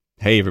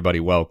Hey everybody,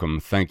 welcome.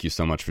 Thank you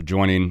so much for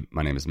joining.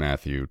 My name is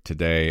Matthew.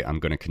 Today I'm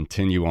going to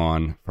continue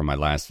on from my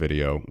last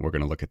video. We're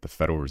going to look at the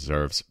Federal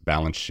Reserve's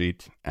balance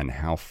sheet and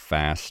how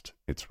fast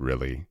it's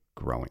really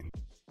growing.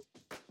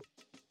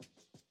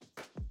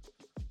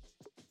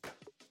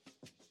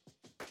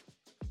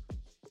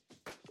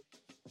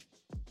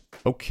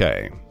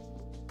 Okay,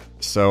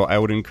 so I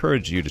would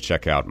encourage you to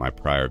check out my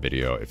prior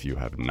video if you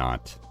have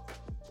not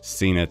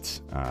seen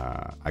it.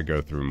 I go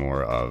through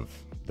more of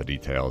the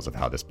details of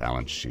how this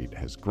balance sheet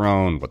has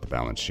grown, what the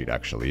balance sheet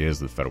actually is,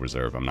 the Federal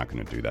Reserve. I'm not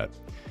going to do that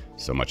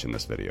so much in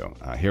this video.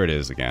 Here it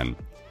is again,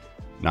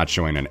 not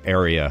showing an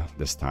area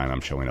this time.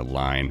 I'm showing a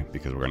line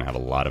because we're going to have a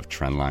lot of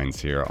trend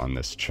lines here on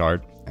this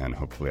chart, and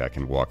hopefully I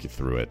can walk you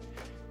through it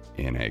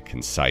in a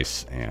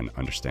concise and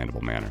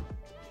understandable manner.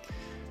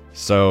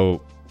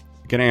 So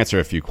I'm going to answer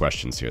a few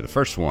questions here. The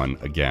first one,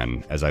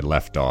 again, as I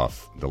left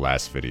off the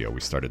last video, we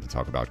started to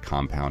talk about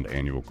compound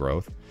annual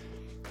growth.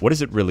 What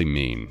does it really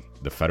mean?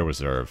 The Federal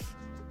Reserve,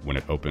 when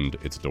it opened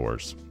its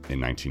doors in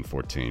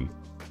 1914,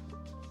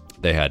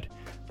 they had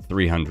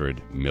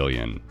 $300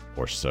 million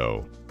or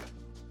so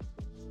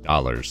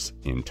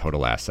in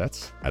total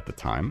assets at the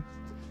time.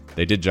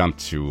 They did jump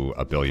to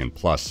 $1 billion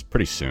plus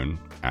pretty soon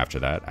after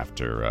that,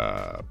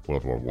 after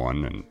World War I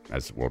and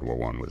as World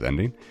War I was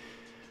ending.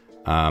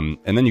 And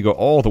then you go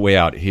all the way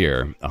out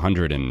here,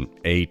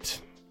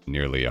 108,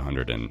 nearly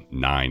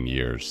 109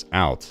 years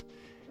out,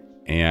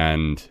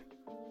 and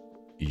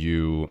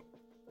you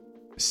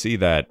see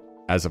that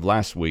as of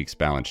last week's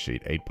balance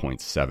sheet,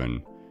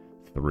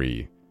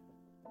 $8.73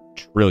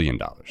 trillion.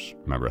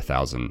 Remember,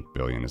 1,000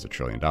 billion is $1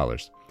 trillion.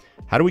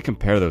 How do we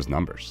compare those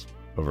numbers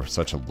over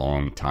such a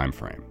long time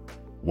frame?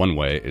 One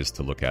way is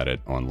to look at it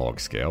on log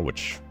scale,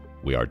 which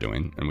we are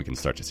doing, and we can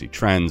start to see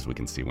trends. We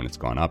can see when it's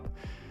gone up,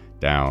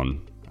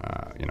 down,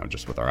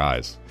 just with our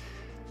eyes.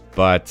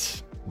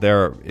 But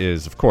there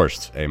is, of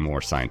course, a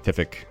more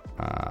scientific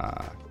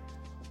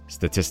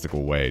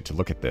statistical way to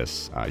look at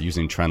this.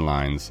 Using trend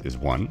lines is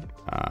one,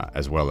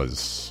 as well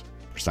as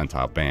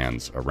percentile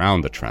bands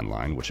around the trend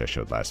line, which I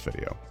showed last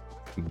video.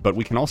 But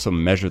we can also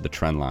measure the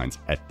trend lines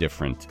at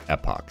different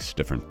epochs,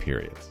 different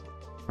periods.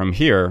 From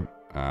here,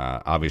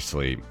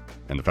 obviously,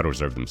 and the Federal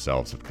Reserve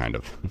themselves have kind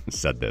of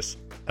said this,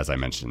 as I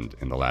mentioned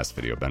in the last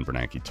video, Ben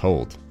Bernanke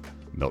told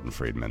Milton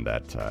Friedman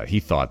that he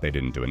thought they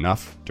didn't do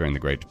enough during the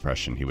Great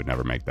Depression. He would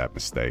never make that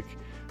mistake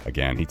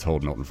again. He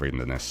told Milton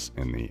Friedman this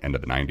in the end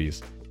of the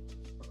 90s.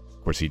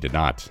 Of course, he did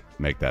not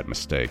make that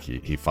mistake.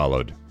 He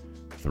followed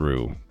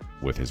through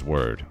with his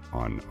word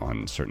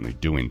on certainly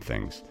doing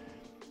things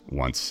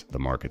once the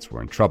markets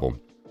were in trouble.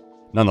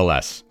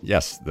 Nonetheless,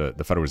 yes, the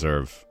Federal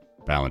Reserve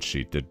balance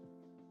sheet did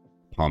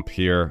pump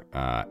here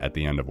at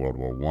the end of World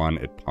War I.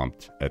 It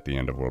pumped at the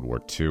end of World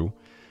War II.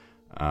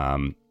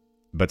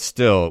 But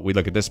still, we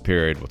look at this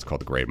period, what's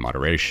called the Great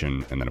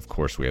Moderation, and then, of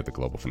course, we have the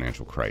global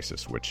financial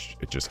crisis, which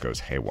it just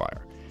goes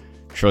haywire.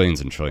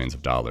 Trillions and trillions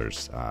of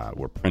dollars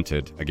were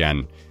printed.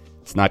 Again,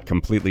 it's not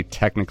completely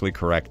technically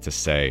correct to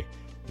say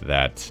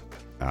that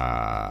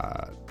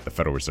the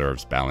Federal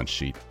Reserve's balance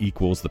sheet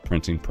equals the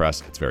printing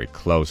press. It's very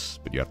close,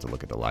 but you have to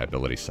look at the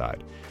liability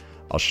side.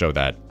 I'll show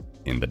that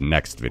in the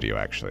next video,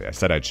 actually. I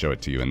said I'd show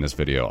it to you in this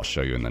video. I'll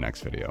show you in the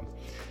next video.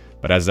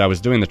 But as I was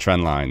doing the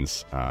trend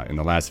lines in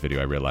the last video,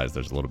 I realized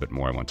there's a little bit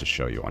more I want to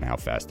show you on how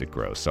fast it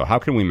grows. So how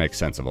can we make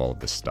sense of all of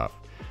this stuff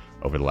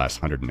over the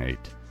last 108,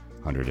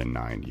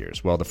 109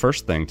 years? Well, the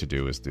first thing to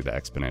do is do the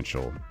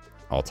exponential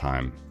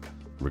all-time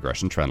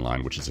regression trend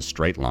line, which is a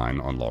straight line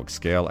on log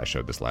scale. I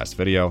showed this last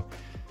video.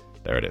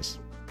 There it is.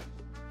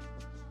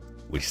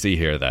 We see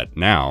here that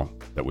now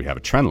that we have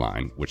a trend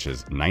line, which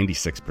is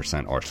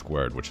 96% R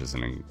squared, which is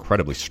an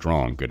incredibly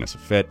strong goodness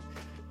of fit.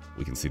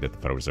 We can see that the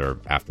Federal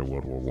Reserve after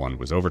World War I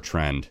was over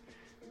trend.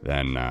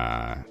 Then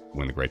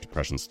when the Great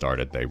Depression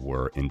started, they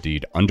were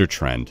indeed under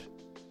trend,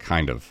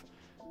 kind of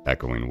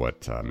echoing what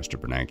Mr.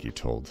 Bernanke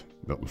told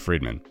Milton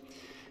Friedman.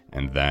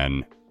 And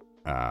then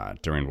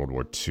during World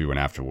War II and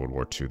after World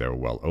War II, they were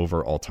well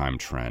over all-time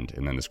trend.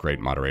 And then this Great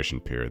Moderation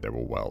period, they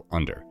were well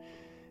under.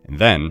 And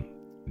then,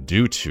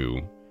 due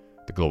to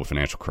the global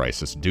financial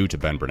crisis, due to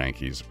Ben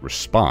Bernanke's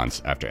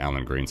response after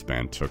Alan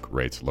Greenspan took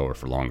rates lower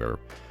for longer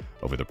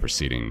over the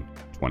preceding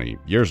 20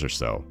 years or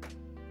so,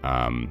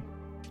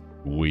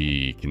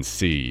 we can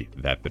see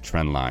that the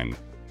trend line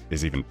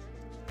is even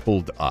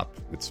pulled up.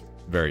 It's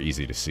very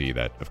easy to see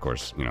that, of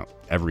course,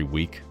 every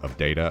week of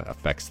data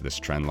affects this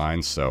trend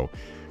line. So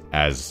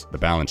as the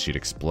balance sheet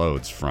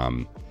explodes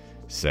from,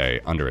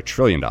 say, under $1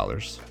 trillion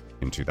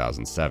in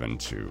 2007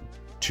 to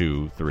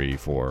 2, 3,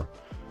 4,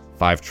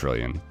 5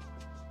 trillion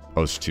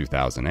post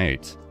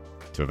 2008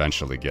 to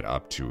eventually get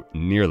up to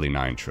nearly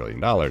 $9 trillion,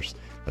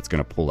 that's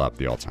going to pull up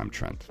the all-time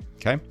trend.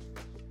 Okay?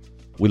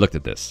 We looked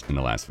at this in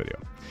the last video.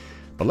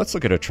 But let's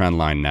look at a trend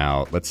line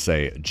now, let's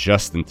say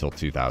just until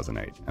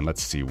 2008, and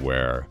let's see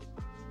where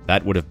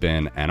that would have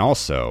been, and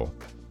also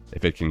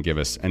if it can give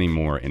us any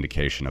more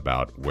indication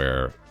about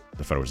where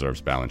the Federal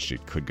Reserve's balance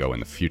sheet could go in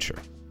the future.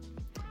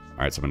 All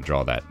right, so I'm going to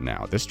draw that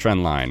now. This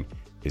trend line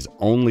is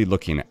only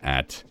looking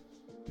at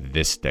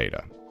this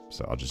data.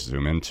 So I'll just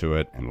zoom into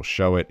it and we'll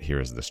show it.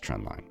 Here's this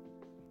trend line.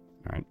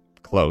 All right,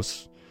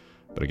 close.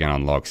 But again,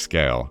 on log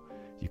scale,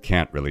 you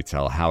can't really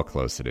tell how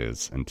close it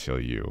is until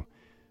you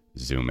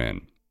zoom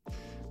in.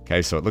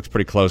 Okay, so it looks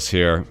pretty close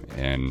here.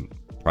 In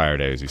prior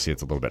days, you see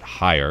it's a little bit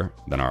higher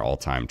than our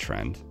all-time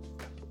trend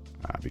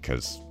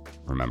because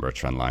remember, a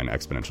trend line,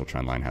 exponential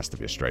trend line, has to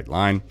be a straight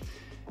line.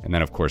 And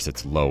then, of course,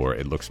 it's lower.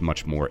 It looks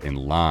much more in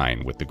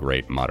line with the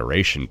great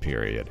moderation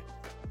period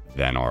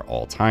than our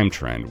all-time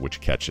trend,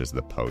 which catches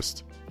the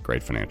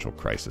post-great financial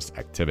crisis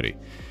activity.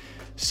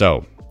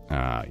 So,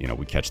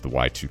 we catch the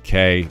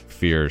Y2K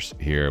fears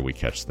here. We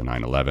catch the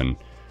 9/11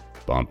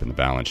 bump in the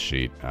balance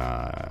sheet.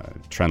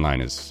 Trend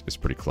line is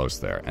pretty close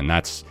there. And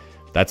that's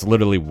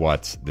literally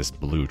what this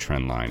blue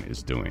trend line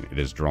is doing. It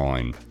is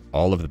drawing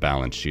all of the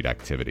balance sheet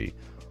activity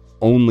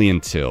only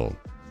until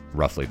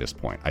roughly this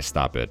point. I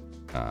stop it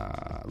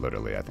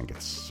literally, I think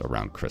it's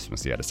around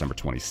Christmas. Yeah, December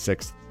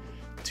 26th,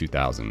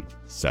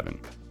 2007.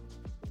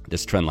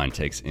 This trend line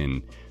takes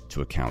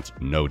into account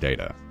no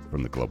data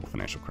from the global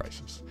financial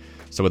crisis.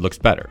 So it looks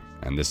better.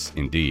 And this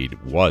indeed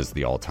was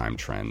the all-time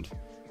trend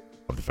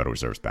of the Federal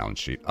Reserve's balance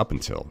sheet up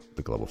until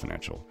the global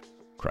financial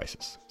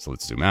crisis. So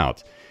let's zoom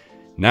out.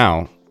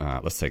 Now,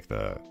 let's take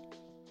the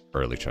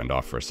early trend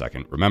off for a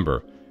second.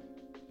 Remember,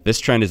 this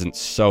trend isn't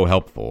so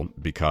helpful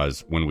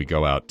because when we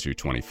go out to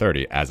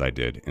 2030, as I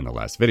did in the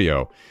last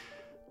video,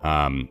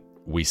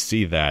 we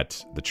see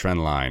that the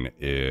trend line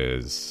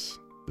is,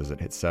 does it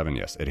hit 7?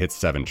 Yes, it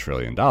hits $7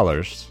 trillion,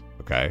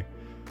 okay?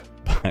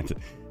 But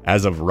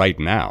as of right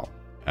now,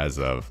 let's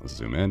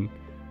zoom in,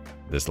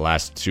 this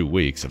last 2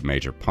 weeks of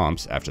major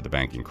pumps after the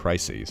banking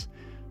crises,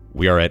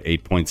 we are at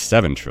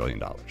 $8.7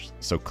 trillion.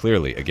 So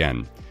clearly,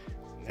 again,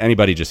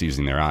 anybody just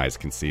using their eyes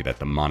can see that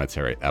the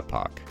monetary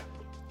epoch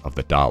of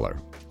the dollar,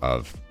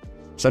 of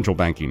central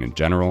banking in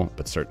general,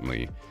 but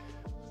certainly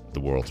the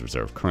world's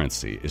reserve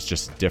currency, is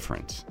just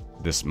different.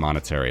 This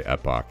monetary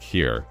epoch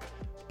here,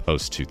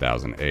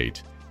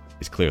 post-2008,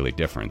 is clearly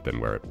different than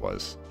where it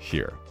was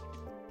here,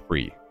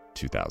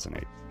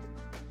 pre-2008.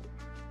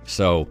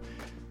 So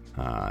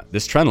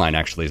this trend line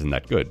actually isn't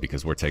that good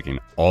because we're taking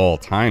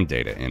all-time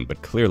data in,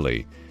 but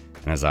clearly,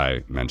 and as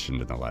I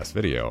mentioned in the last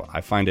video, I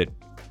find it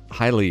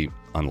highly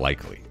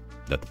unlikely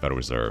that the Federal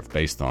Reserve,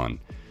 based on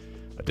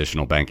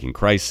additional banking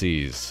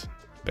crises,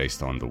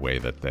 based on the way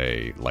that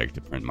they like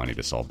to print money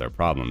to solve their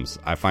problems,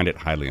 I find it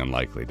highly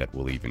unlikely that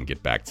we'll even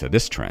get back to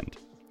this trend,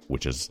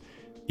 which is,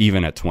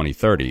 even at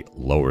 2030,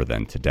 lower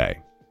than today.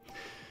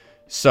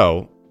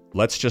 So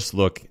let's just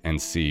look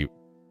and see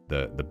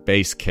the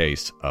base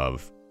case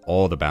of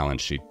all the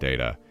balance sheet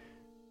data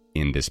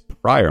in this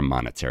prior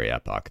monetary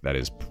epoch, that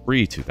is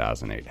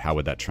pre-2008. How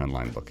would that trend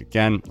line look?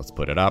 Again, let's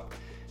put it up.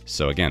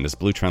 So again, this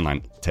blue trend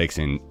line takes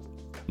in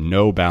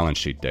no balance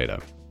sheet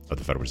data of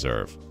the Federal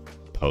Reserve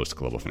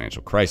post-global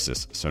financial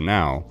crisis. So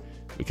now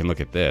we can look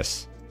at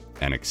this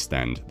and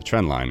extend the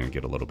trend line and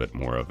get a little bit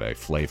more of a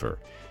flavor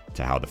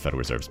to how the Federal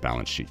Reserve's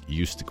balance sheet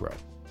used to grow.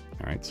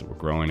 All right, so we're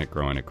growing it,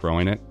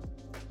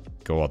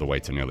 go all the way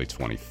to nearly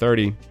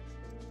 2030,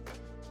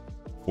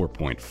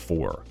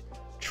 $4.4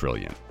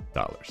 trillion.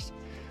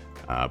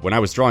 When I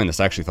was drawing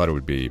this, I actually thought it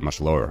would be much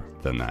lower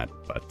than that,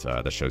 but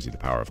that shows you the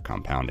power of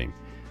compounding.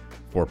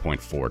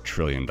 $4.4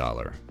 trillion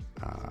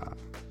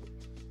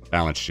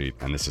balance sheet,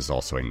 and this is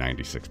also a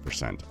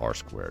 96%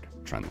 R-squared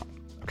trend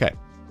line. Okay,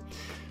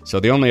 so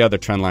the only other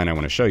trend line I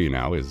want to show you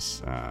now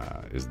is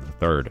the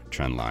third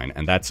trend line,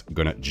 and that's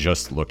going to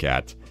just look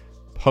at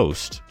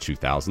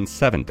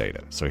post-2007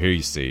 data. So here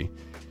you see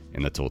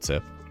in the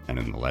tooltip and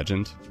in the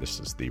legend, this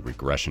is the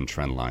regression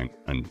trend line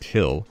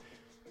until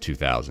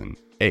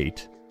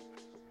 2008.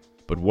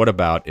 But what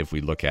about if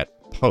we look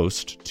at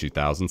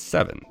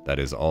post-2007? That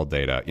is all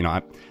data.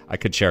 I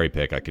could cherry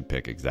pick. I could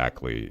pick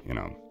exactly,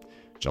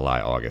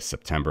 July, August,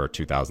 September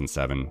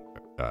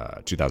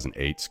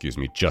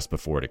 2008, just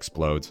before it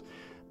explodes.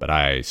 But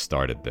I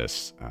started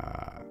this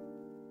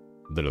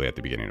literally at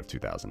the beginning of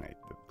 2008.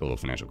 The global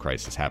financial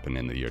crisis happened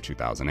in the year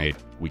 2008.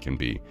 We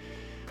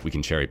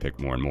can cherry pick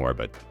more and more,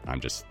 but I'm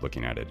just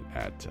looking at it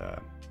at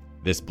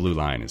this blue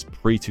line is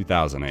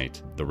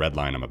pre-2008. The red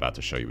line I'm about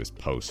to show you is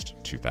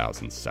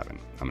post-2007. I'm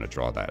going to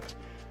draw that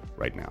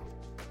right now.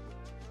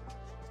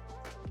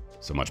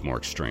 So much more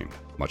extreme,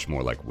 much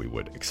more like we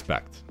would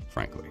expect,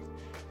 frankly.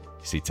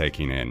 You see,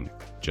 taking in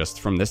just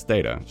from this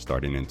data,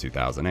 starting in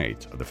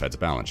 2008, of the Fed's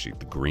balance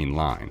sheet, the green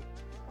line,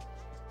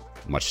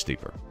 much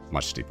steeper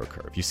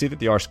curve. You see that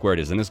the R-squared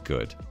isn't as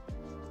good.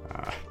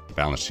 The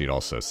balance sheet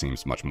also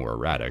seems much more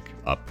erratic,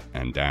 up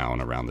and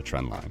down around the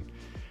trend line.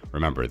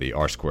 Remember, the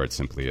R-squared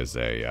simply is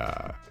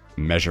a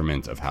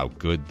measurement of how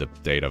good the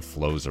data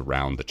flows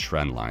around the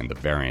trend line, the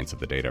variance of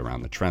the data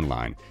around the trend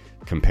line,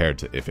 compared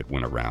to if it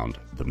went around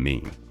the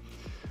mean.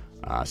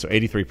 So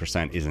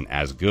 83% isn't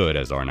as good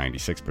as our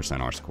 96%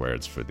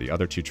 R-squareds for the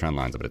other two trend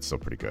lines, but it's still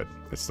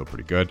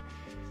pretty good.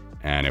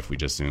 And if we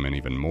just zoom in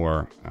even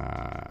more,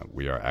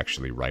 we are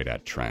actually right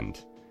at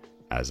trend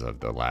as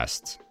of the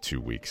last 2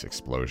 weeks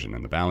explosion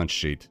in the balance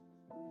sheet.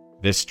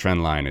 This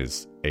trend line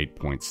is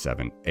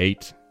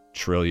 $8.78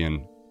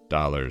 trillion.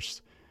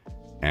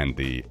 and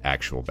the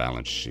actual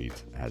balance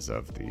sheet as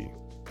of the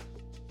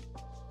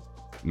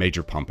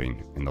major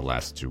pumping in the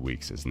last 2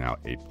 weeks is now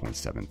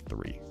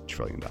 $8.73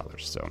 trillion.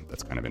 So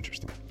that's kind of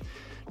interesting.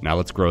 Now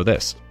let's grow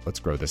this. Let's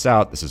grow this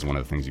out. This is one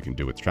of the things you can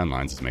do with trend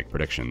lines is make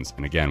predictions.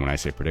 And again, when I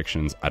say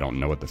predictions, I don't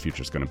know what the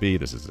future is going to be.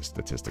 This is a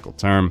statistical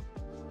term.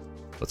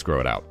 Let's grow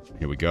it out.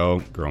 Here we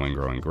go. Growing,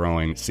 growing,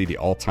 growing. See the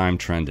all-time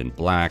trend in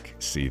black.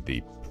 See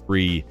the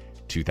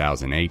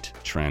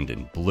pre-2008 trend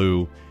in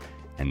blue.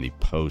 And the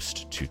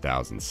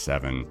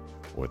post-2007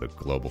 or the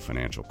global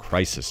financial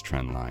crisis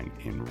trend line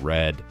in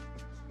red.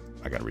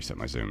 I got to reset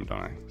my Zoom,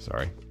 don't I?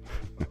 Sorry.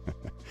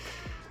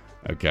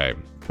 Okay,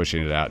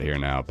 pushing it out here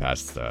now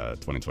past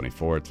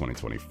 2024,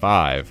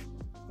 2025.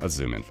 Let's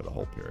zoom in for the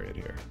whole period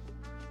here.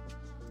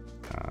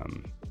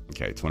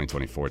 Okay,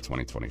 2024,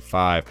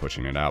 2025,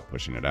 pushing it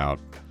out,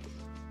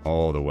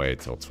 all the way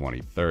till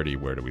 2030.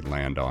 Where do we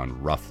land on?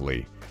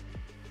 Roughly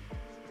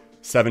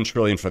 $7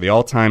 trillion for the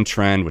all-time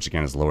trend, which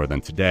again is lower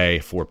than today.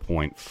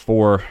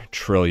 $4.4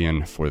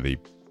 trillion for the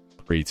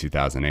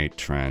pre-2008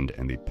 trend,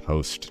 and the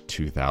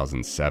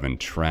post-2007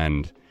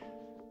 trend,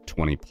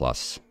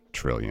 $20+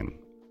 trillion.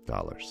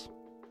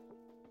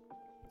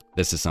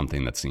 This is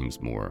something that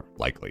seems more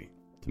likely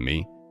to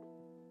me.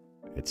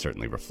 It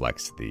certainly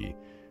reflects the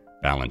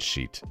balance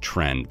sheet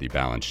trend, the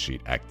balance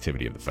sheet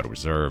activity of the Federal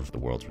Reserve, the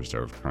world's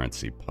reserve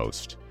currency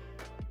post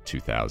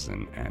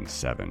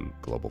 2007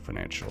 global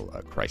financial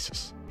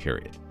crisis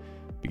period,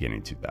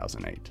 beginning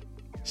 2008.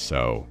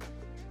 So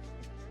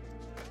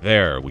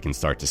there we can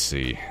start to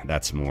see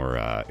that's more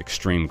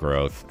extreme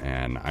growth.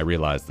 And I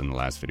realized in the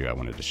last video I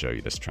wanted to show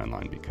you this trend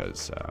line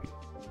because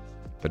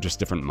they're just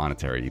different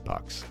monetary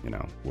epochs. You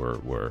know,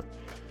 we're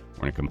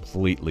in a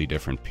completely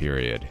different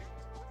period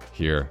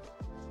here.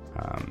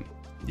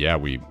 Yeah,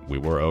 we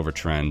were over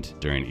trend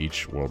during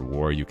each world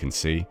war. You can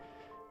see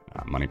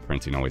money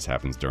printing always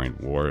happens during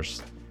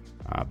wars,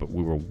 but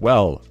we were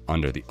well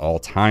under the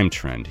all-time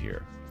trend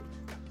here,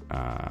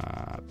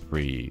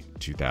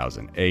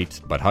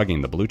 pre-2008, but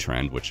hugging the blue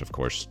trend, which of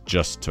course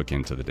just took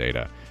into the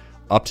data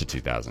up to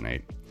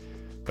 2008.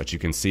 But you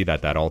can see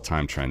that that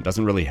all-time trend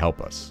doesn't really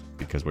help us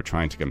because we're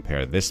trying to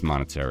compare this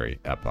monetary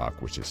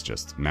epoch, which is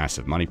just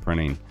massive money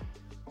printing,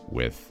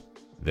 with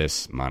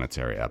this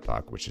monetary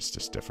epoch, which is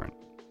just different.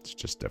 It's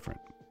just different.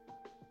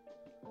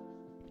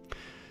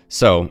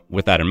 So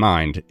with that in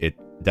mind, it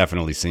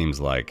definitely seems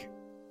like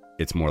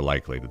it's more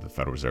likely that the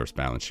Federal Reserve's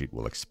balance sheet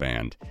will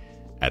expand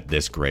at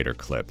this greater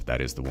clip.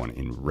 That is the one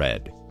in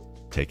red,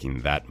 taking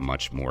that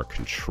much more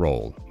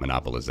control,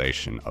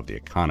 monopolization of the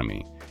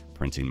economy,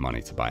 printing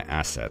money to buy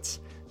assets,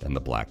 than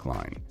the black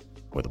line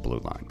or the blue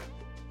line.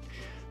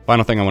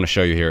 Final thing I want to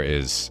show you here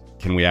is,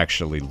 can we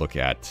actually look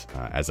at,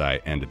 as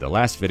I ended the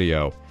last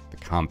video, the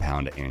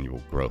compound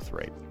annual growth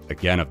rate,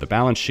 again of the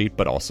balance sheet,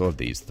 but also of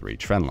these three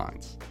trend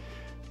lines.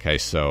 Okay,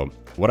 so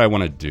what I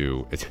want to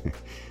do is,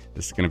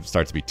 this is going to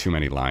start to be too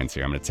many lines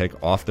here. I'm going to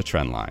take off the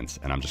trend lines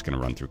and I'm just going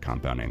to run through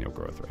compound annual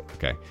growth rate.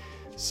 Okay,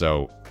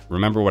 so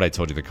remember what I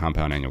told you the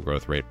compound annual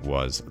growth rate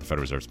was the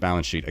Federal Reserve's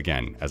balance sheet.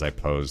 Again, as I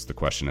posed the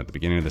question at the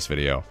beginning of this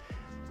video,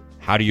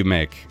 how do you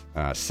make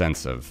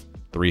sense of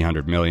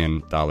 $300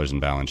 million in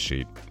balance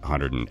sheet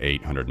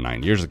 108,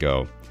 109 years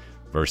ago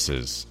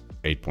versus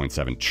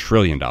 $8.7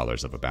 trillion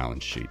of a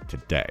balance sheet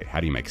today? How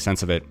do you make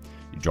sense of it?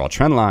 You draw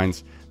trend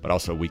lines, but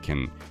also we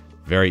can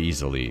very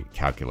easily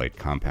calculate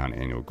compound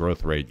annual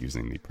growth rate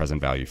using the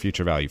present value,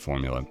 future value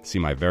formula. See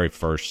my very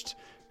first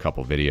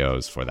couple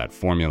videos for that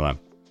formula.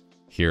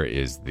 Here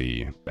is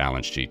the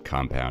balance sheet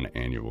compound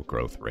annual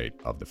growth rate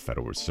of the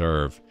Federal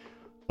Reserve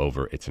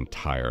over its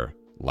entire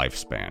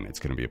lifespan. It's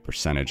going to be a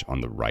percentage on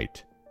the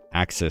right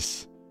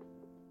axis,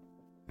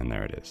 and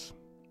there it is,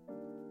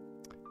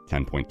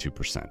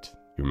 10.2%.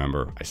 You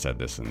remember I said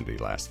this in the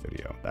last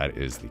video. That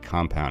is the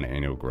compound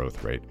annual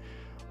growth rate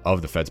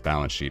of the Fed's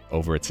balance sheet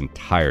over its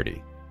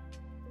entirety,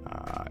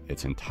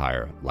 its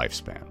entire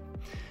lifespan.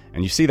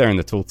 And you see there in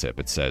the tooltip,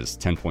 it says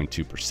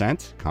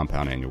 10.2%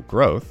 compound annual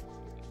growth.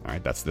 All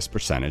right, that's this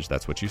percentage.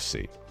 That's what you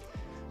see.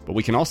 But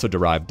we can also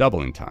derive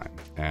doubling time.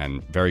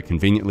 And very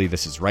conveniently,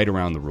 this is right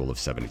around the rule of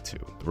 72.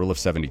 The rule of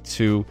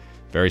 72,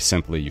 very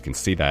simply, you can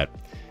see that.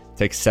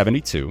 Take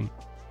 72,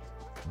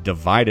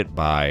 divide it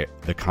by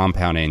the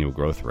compound annual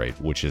growth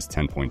rate, which is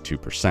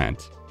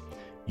 10.2%.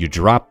 You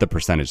drop the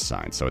percentage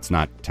sign. So it's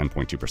not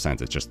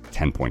 10.2%, it's just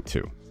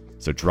 10.2.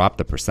 So drop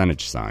the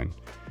percentage sign.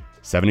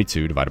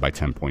 72 divided by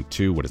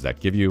 10.2, what does that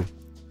give you?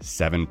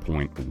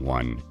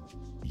 7.1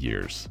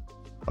 years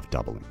of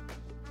doubling.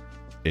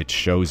 It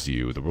shows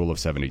you the rule of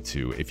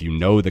 72. If you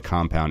know the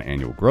compound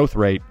annual growth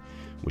rate,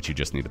 which you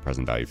just need the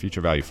present value, future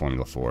value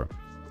formula for,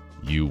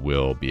 you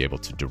will be able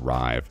to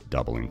derive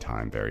doubling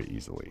time very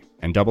easily.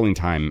 And doubling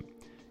time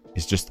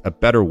is just a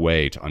better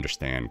way to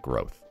understand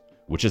growth,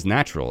 which is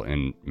natural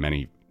in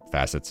many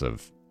facets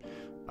of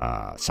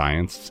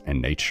science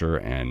and nature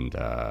and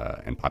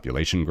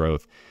population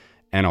growth,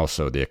 and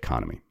also the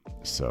economy.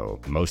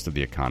 So most of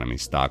the economy,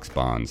 stocks,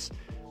 bonds,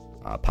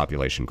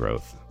 population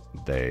growth,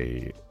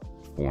 they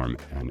form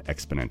an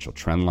exponential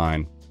trend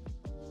line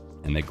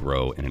and they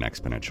grow in an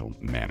exponential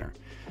manner.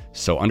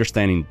 So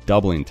understanding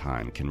doubling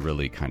time can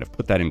really kind of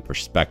put that in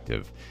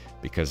perspective,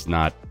 because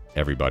not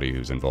everybody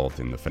who's involved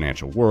in the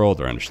financial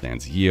world or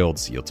understands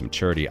yields, yield to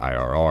maturity,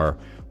 IRR,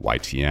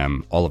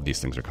 YTM, all of these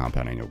things are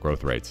compound annual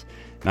growth rates.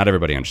 Not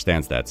everybody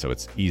understands that, so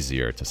it's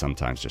easier to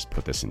sometimes just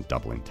put this in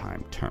doubling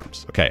time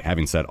terms. Okay,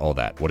 having said all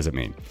that, what does it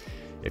mean?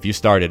 If you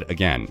started,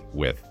 again,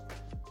 with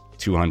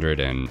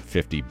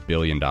 $250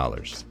 billion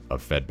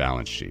of Fed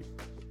balance sheet.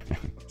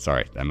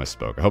 Sorry, I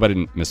misspoke. I hope I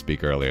didn't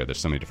misspeak earlier. There's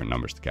so many different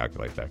numbers to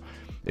calculate there.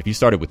 If you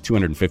started with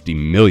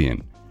 $250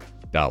 million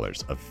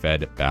of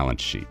Fed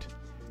balance sheet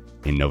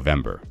in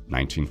November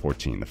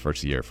 1914, the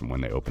first year from when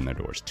they opened their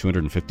doors,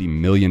 $250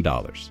 million.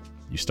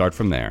 You start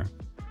from there,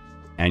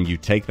 and you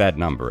take that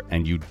number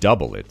and you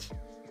double it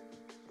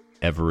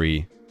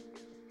every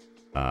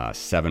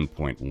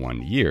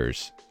 7.1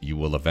 years, you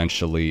will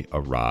eventually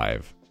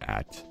arrive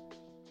at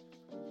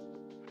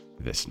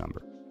this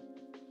number.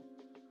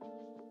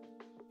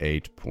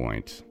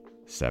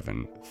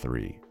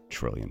 $8.73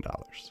 trillion.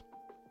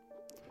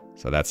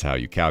 So that's how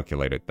you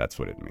calculate it. That's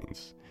what it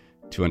means.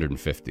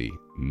 $250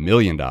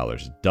 million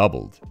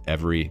doubled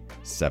every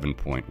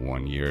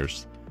 7.1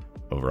 years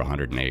over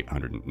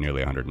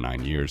 1nearly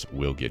 109 years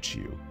will get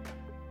you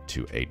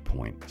to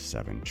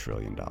 $8.7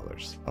 trillion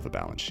of a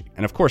balance sheet.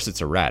 And of course,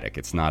 it's erratic.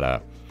 It's not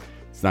a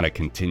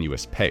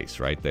continuous pace,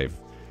 right? They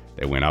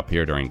went up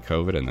here during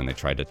COVID, and then they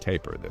tried to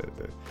taper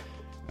the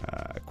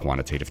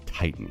quantitative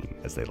tightening,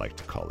 as they like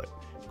to call it.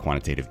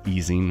 Quantitative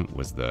easing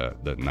was the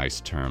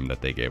nice term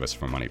that they gave us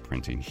for money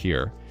printing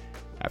here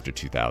after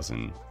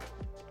 2000.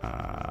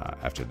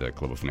 After the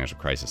global financial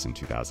crisis in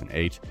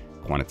 2008,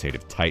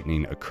 quantitative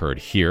tightening occurred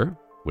here,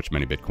 which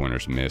many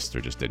Bitcoiners missed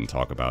or just didn't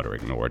talk about or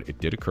ignored. It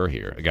did occur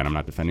here. Again, I'm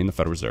not defending the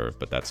Federal Reserve,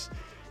 but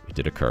it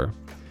did occur.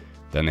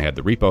 Then they had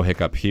the repo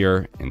hiccup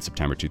here in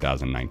September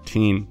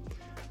 2019.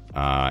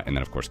 And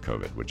then, of course,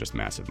 COVID with just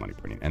massive money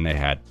printing. And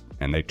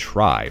they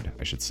tried,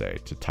 I should say,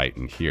 to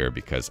tighten here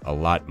because a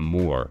lot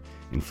more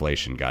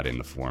inflation got in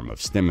the form of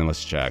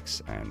stimulus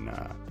checks and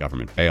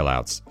government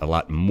bailouts. A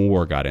lot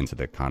more got into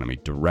the economy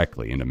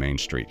directly into Main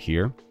Street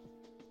here.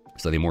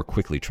 So they more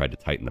quickly tried to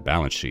tighten the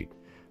balance sheet.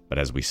 But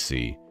as we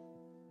see,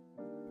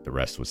 the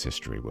rest was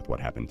history with what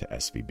happened to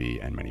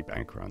SVB and many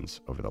bank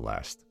runs over the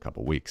last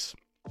couple weeks.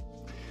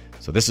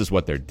 So this is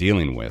what they're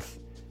dealing with.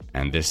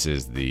 And this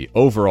is the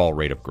overall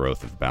rate of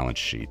growth of the balance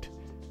sheet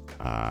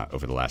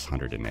over the last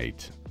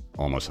 108,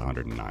 almost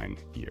 109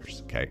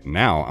 years. Okay,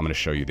 now I'm going to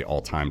show you the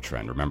all-time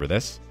trend. Remember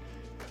this?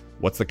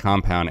 What's the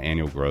compound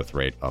annual growth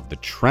rate of the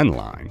trend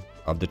line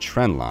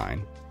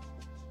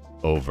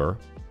over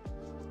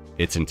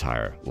its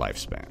entire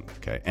lifespan?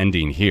 Okay,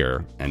 ending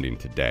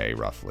today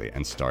roughly,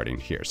 and starting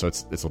here. So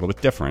it's a little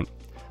bit different.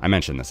 I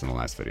mentioned this in the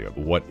last video.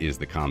 But what is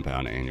the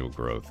compound annual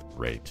growth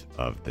rate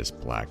of this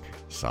black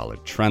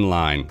solid trend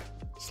line?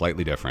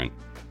 Slightly different.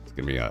 It's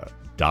going to be a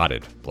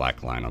dotted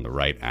black line on the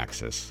right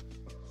axis.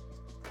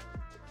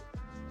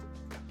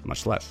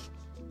 Much less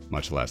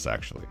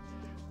actually.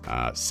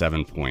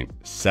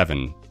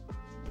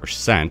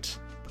 7.7%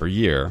 per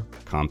year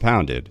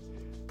compounded,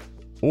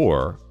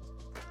 or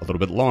a little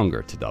bit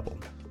longer to double,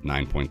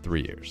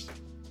 9.3 years.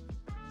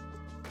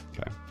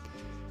 Okay.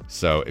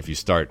 So if you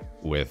start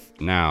with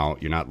now,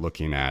 you're not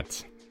looking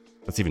at,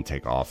 let's even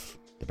take off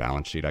the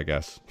balance sheet, I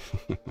guess,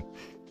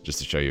 just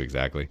to show you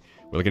exactly.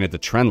 We're looking at the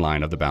trend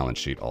line of the balance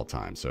sheet all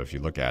time. So if you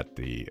look at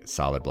the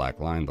solid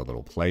black line, the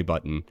little play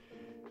button,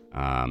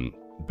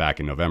 back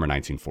in November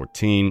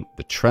 1914,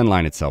 the trend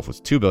line itself was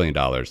 $2 billion,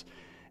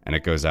 and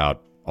it goes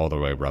out all the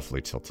way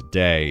roughly till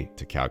today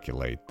to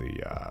calculate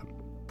the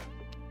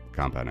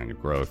compound annual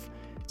growth.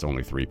 It's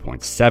only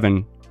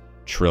 $3.7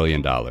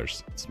 trillion.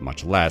 It's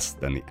much less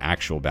than the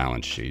actual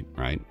balance sheet,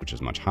 right, which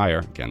is much higher.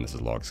 Again, this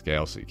is log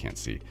scale, so you can't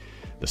see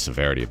the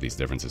severity of these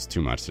differences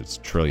too much. It's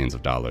trillions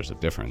of dollars of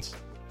difference.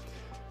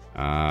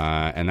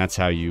 And that's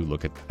how you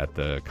look at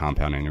the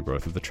compound annual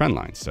growth of the trend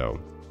line. So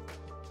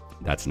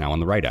that's now on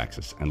the right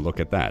axis. And look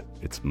at that.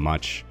 It's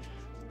much,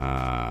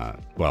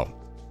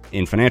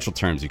 in financial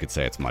terms, you could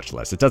say it's much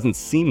less. It doesn't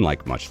seem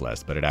like much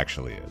less, but it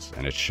actually is.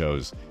 And it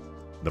shows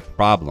the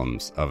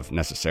problems of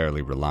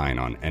necessarily relying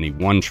on any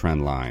one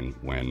trend line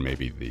when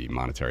maybe the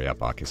monetary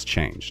epoch has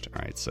changed.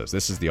 All right. So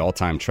this is the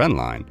all-time trend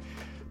line.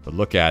 But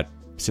look at,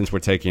 since we're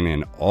taking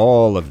in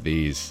all of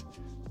these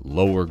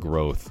lower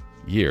growth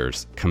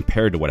years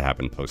compared to what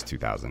happened post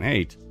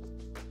 2008,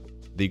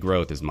 the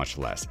growth is much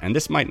less. And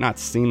this might not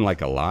seem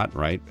like a lot,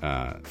 right?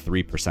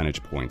 3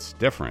 percentage points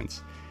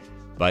difference.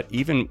 But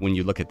even when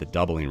you look at the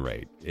doubling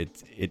rate,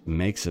 it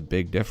makes a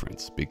big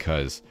difference,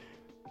 because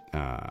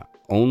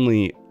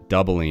only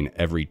doubling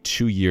every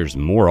 2 years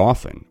more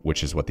often,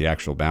 which is what the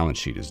actual balance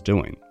sheet is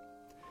doing,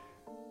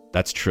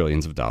 that's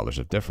trillions of dollars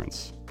of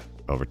difference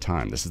over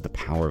time. This is the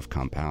power of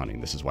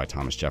compounding. This is why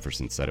Thomas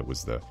Jefferson said it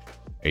was the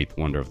 8th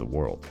wonder of the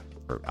world.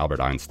 Or Albert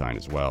Einstein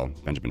as well,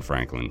 Benjamin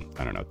Franklin,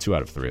 I don't know, 2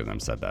 out of 3 of them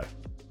said that.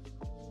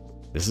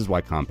 This is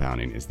why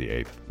compounding is the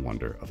 8th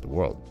wonder of the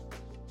world.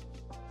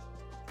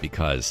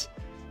 Because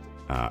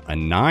a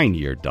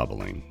 9-year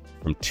doubling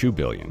from 2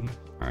 billion,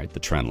 all right, the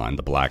trend line,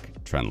 the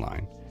black trend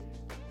line,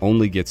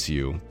 only gets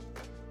you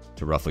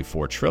to roughly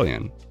 4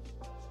 trillion,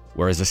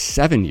 whereas a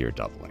 7-year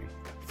doubling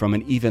from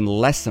an even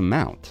less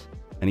amount,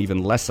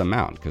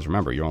 because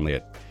remember, you're only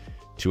at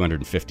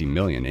 250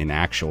 million in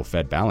actual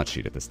Fed balance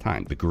sheet at this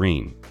time, the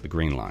green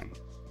line,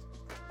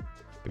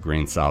 the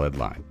green solid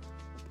line.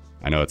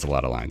 I know it's a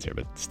lot of lines here,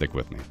 but stick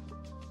with me.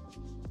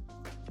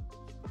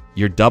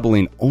 You're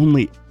doubling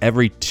only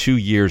every 2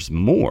 years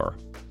more,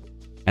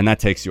 and that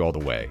takes you all the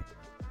way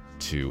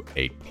to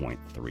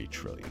 8.3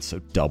 trillion. So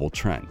double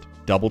trend.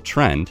 Double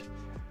trend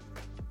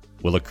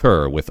will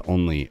occur with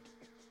only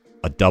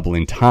a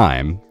doubling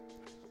time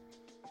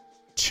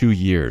 2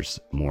 years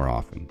more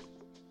often.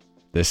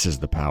 This is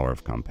the power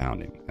of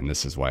compounding, and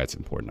this is why it's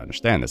important to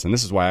understand this. And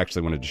this is why I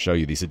actually wanted to show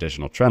you these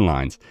additional trend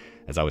lines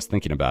as I was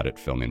thinking about it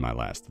filming my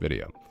last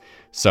video.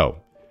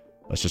 So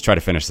let's just try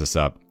to finish this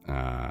up.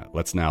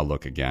 Let's now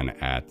look again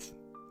at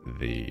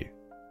the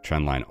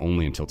trend line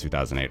only until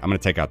 2008. I'm going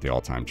to take out the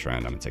all-time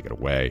trend. I'm going to take it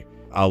away.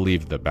 I'll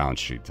leave the balance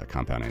sheet to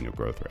compound annual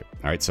growth rate.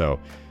 All right, so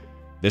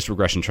this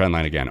regression trend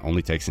line, again,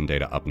 only takes in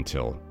data up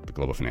until the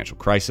global financial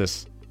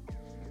crisis.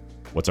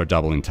 What's our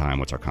doubling time?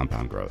 What's our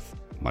compound growth?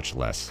 Much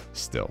less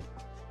still.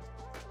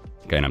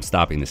 Okay, and I'm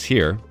stopping this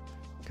here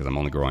because I'm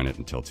only growing it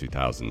until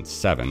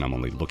 2007. I'm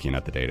only looking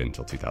at the data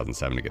until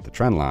 2007 to get the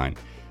trend line.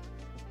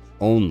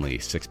 Only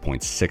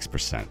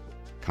 6.6%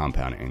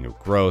 compound annual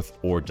growth,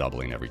 or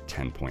doubling every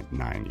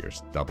 10.9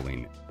 years,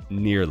 doubling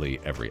nearly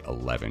every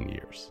 11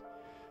 years.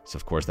 So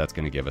of course that's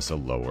going to give us a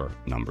lower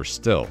number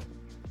still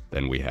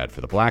than we had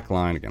for the black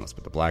line. Again, let's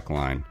put the black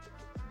line.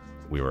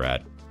 We were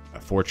at a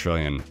 $4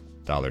 trillion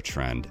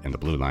trend, and the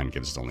blue line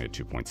gives us only a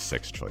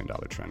 $2.6 trillion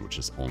trend, which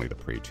is only the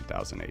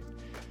pre-2008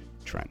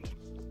 trend.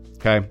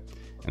 Okay,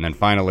 and then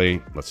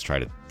finally, let's try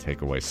to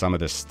take away some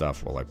of this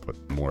stuff while I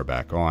put more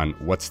back on.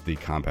 What's the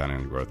compound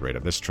annual growth rate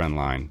of this trend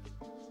line?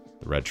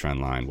 The red trend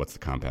line. What's the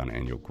compound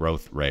annual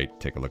growth rate?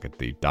 Take a look at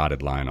the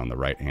dotted line on the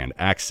right-hand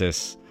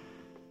axis.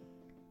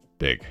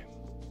 Big.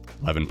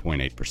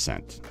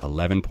 11.8%.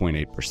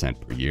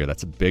 11.8% per year.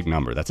 That's a big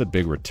number. That's a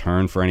big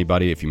return for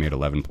anybody. If you made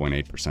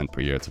 11.8%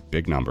 per year, it's a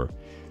big number.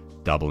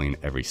 Doubling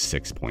every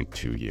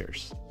 6.2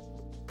 years.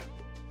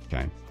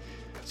 Okay.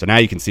 So now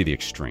you can see the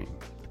extreme.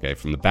 Okay.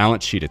 From the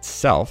balance sheet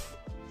itself,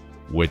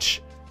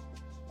 which,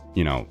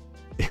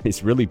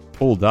 is really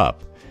pulled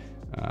up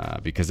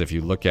because if you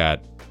look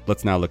at,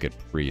 let's now look at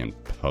pre and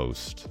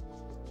post,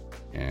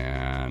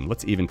 and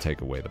let's even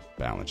take away the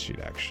balance sheet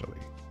actually.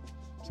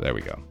 So there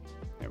we go.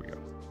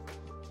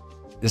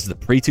 This is the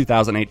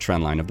pre-2008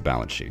 trend line of the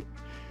balance sheet.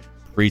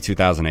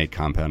 Pre-2008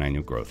 compound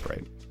annual growth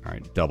rate. All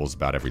right, doubles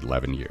about every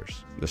 11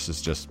 years. This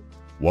is just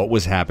what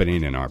was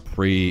happening in our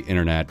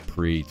pre-internet,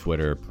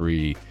 pre-Twitter,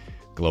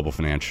 pre-global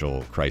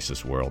financial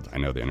crisis world. I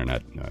know the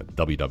internet,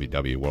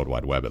 WWW, World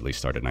Wide Web, at least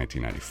started in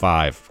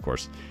 1995. Of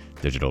course,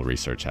 digital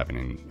research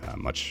happening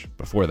much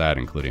before that,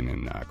 including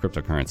in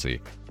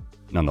cryptocurrency.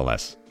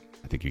 Nonetheless,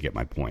 I think you get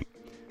my point.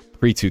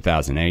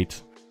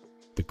 Pre-2008,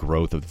 the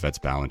growth of the Fed's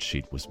balance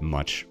sheet was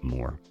much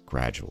more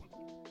gradual.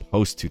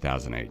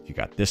 Post-2008, you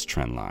got this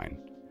trend line,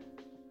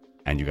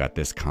 and you got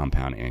this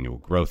compound annual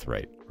growth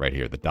rate right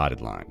here, the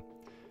dotted line,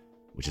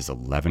 which is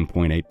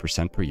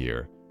 11.8% per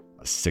year,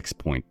 a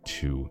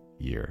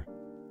 6.2-year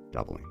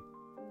doubling.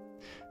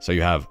 So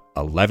you have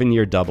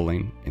 11-year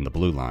doubling in the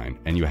blue line,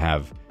 and you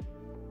have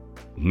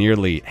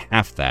nearly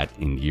half that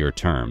in year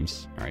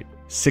terms, all right,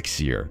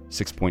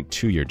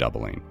 6.2-year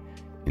doubling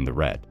in the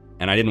red.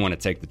 And I didn't want to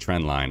take the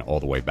trend line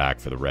all the way back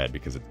for the red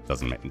because it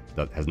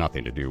has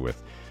nothing to do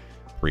with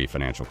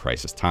pre-financial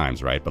crisis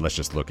times, right? But let's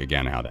just look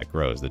again how that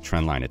grows. The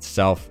trend line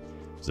itself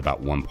is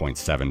about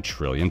 $1.7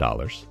 trillion.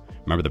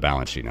 Remember the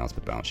balance sheet. Now let's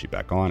put the balance sheet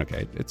back on.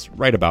 Okay, it's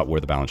right about where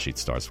the balance sheet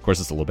starts. Of course,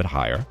 it's a little bit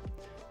higher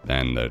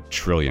than the $1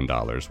 trillion,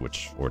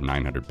 or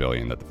 900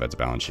 billion that the Fed's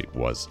balance sheet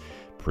was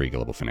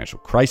pre-global financial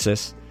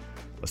crisis.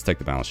 Let's take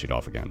the balance sheet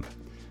off again.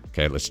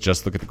 Okay, let's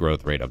just look at the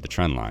growth rate of the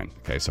trend line.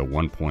 Okay, so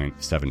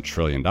 $1.7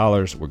 trillion.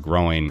 We're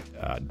growing,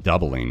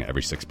 doubling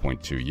every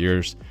 6.2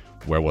 years.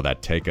 Where will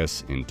that take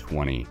us in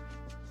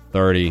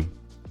 2030?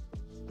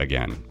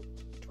 Again,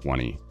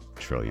 $20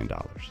 trillion.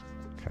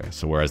 Okay,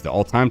 so whereas the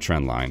all-time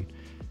trend line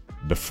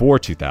before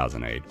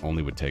 2008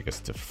 only would take us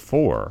to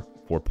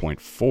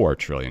 $4.4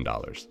 trillion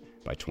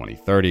by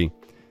 2030.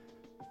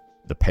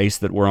 The pace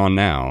that we're on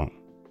now,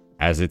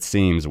 as it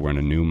seems, we're in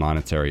a new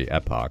monetary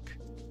epoch,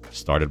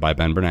 started by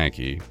Ben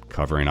Bernanke,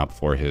 covering up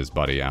for his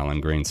buddy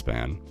Alan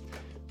Greenspan,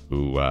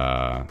 who,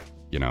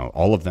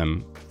 all of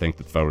them think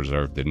that the Federal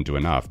Reserve didn't do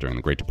enough during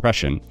the Great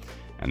Depression,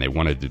 and they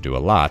wanted to do a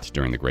lot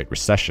during the Great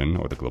Recession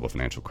or the global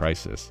financial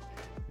crisis.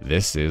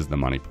 This is the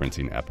money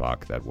printing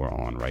epoch that we're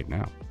on right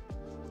now.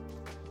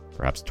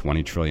 Perhaps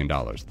 $20 trillion,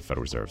 the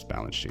Federal Reserve's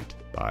balance sheet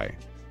by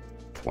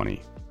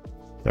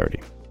 2030.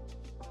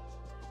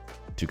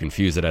 To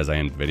confuse it as I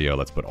end the video,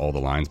 let's put all the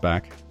lines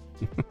back.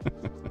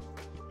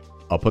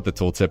 I'll put the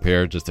tooltip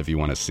here just if you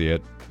want to see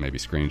it, maybe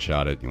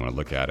screenshot it, you want to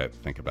look at it,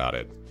 think about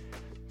it.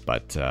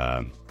 But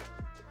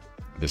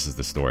this is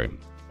the story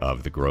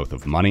of the growth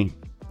of money.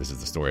 This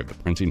is the story of the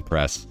printing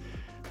press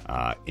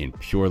in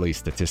purely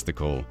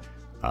statistical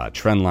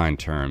trend line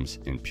terms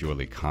in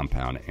purely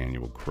compound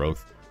annual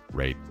growth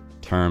rate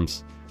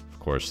terms. Of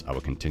course, I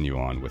will continue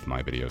on with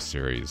my video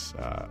series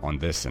on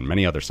this and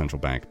many other central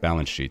bank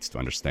balance sheets to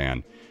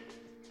understand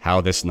how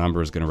this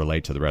number is going to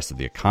relate to the rest of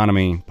the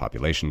economy,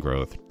 population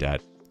growth,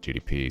 debt,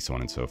 GDP, so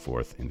on and so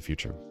forth in the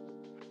future.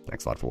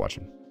 Thanks a lot for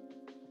watching.